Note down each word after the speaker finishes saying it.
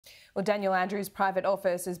Well, Daniel Andrews' private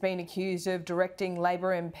office has been accused of directing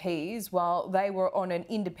Labor MPs while they were on an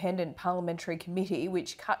independent parliamentary committee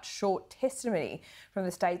which cut short testimony from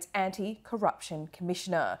the state's anti-corruption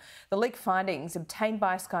commissioner. The leaked findings obtained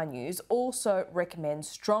by Sky News also recommend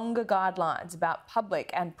stronger guidelines about public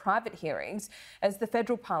and private hearings as the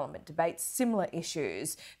federal parliament debates similar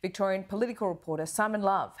issues. Victorian political reporter Simon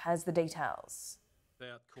Love has the details.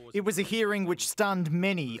 It was a hearing which stunned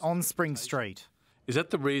many on Spring Street. Is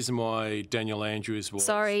that the reason why Daniel Andrews was...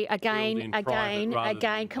 Sorry, again.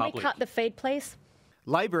 Can we cut the feed, please?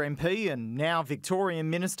 Labor MP and now Victorian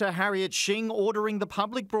Minister Harriet Shing ordering the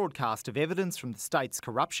public broadcast of evidence from the state's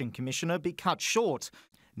corruption commissioner be cut short.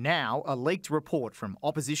 Now, a leaked report from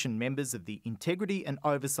opposition members of the Integrity and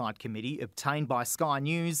Oversight Committee obtained by Sky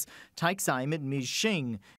News takes aim at Ms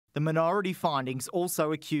Shing. The minority findings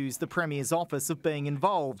also accuse the Premier's office of being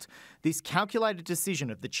involved. This calculated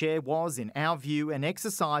decision of the chair was, in our view, an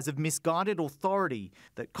exercise of misguided authority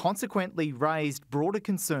that consequently raised broader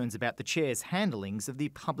concerns about the chair's handlings of the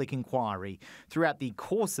public inquiry. Throughout the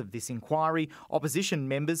course of this inquiry, opposition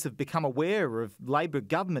members have become aware of Labor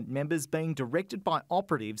government members being directed by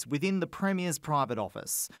operatives within the Premier's private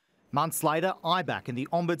office. Months later, IBAC and the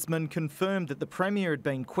Ombudsman confirmed that the Premier had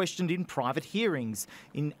been questioned in private hearings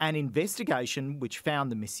in an investigation which found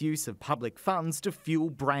the misuse of public funds to fuel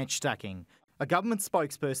branch stacking. A government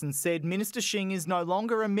spokesperson said Minister Shing is no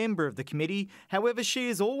longer a member of the committee. However, she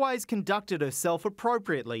has always conducted herself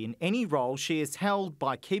appropriately in any role she has held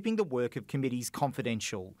by keeping the work of committees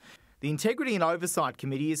confidential. The Integrity and Oversight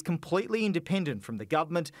Committee is completely independent from the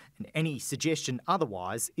government, and any suggestion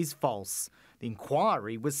otherwise is false. The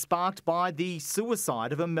inquiry was sparked by the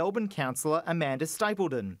suicide of a Melbourne councillor, Amanda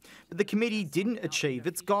Stapledon, but the committee didn't achieve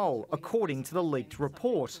its goal, according to the leaked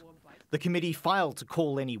report. The committee failed to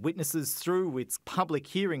call any witnesses through its public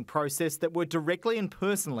hearing process that were directly and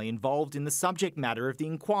personally involved in the subject matter of the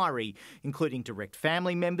inquiry, including direct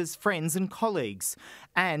family members, friends and colleagues.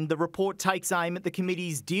 And the report takes aim at the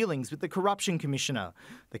committee's dealings with the Corruption Commissioner.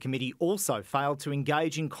 The committee also failed to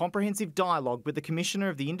engage in comprehensive dialogue with the Commissioner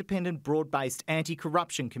of the Independent Broad-Based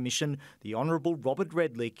Anti-Corruption Commission, the Honourable Robert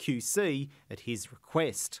Redley QC, at his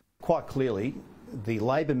request. Quite clearly, the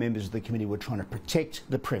Labor members of the committee were trying to protect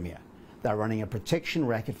the Premier. They were running a protection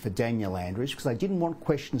racket for Daniel Andrews because they didn't want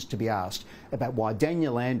questions to be asked about why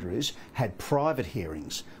Daniel Andrews had private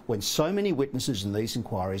hearings when so many witnesses in these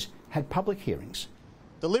inquiries had public hearings.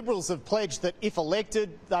 The Liberals have pledged that if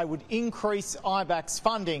elected, they would increase IBAC's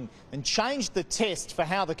funding and change the test for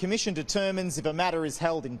how the Commission determines if a matter is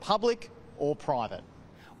held in public or private.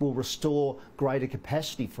 We'll restore greater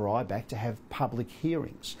capacity for IBAC to have public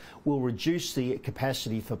hearings. We'll reduce the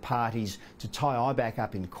capacity for parties to tie IBAC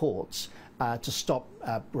up in courts to stop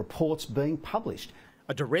reports being published.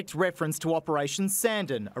 A direct reference to Operation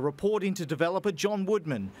Sandon, a report into developer John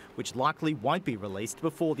Woodman, which likely won't be released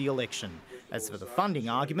before the election. As for the funding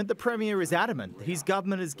argument, the Premier is adamant that his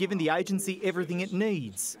government has given the agency everything it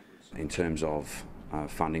needs. In terms of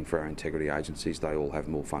funding for our integrity agencies, they all have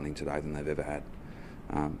more funding today than they've ever had.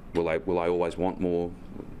 Will they always want more?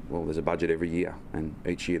 Well, there's a budget every year, and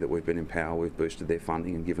each year that we've been in power, we've boosted their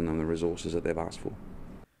funding and given them the resources that they've asked for.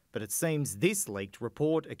 But it seems this leaked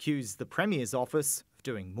report accused the Premier's office of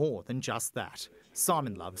doing more than just that.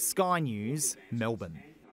 Simon Love, Sky News, Melbourne.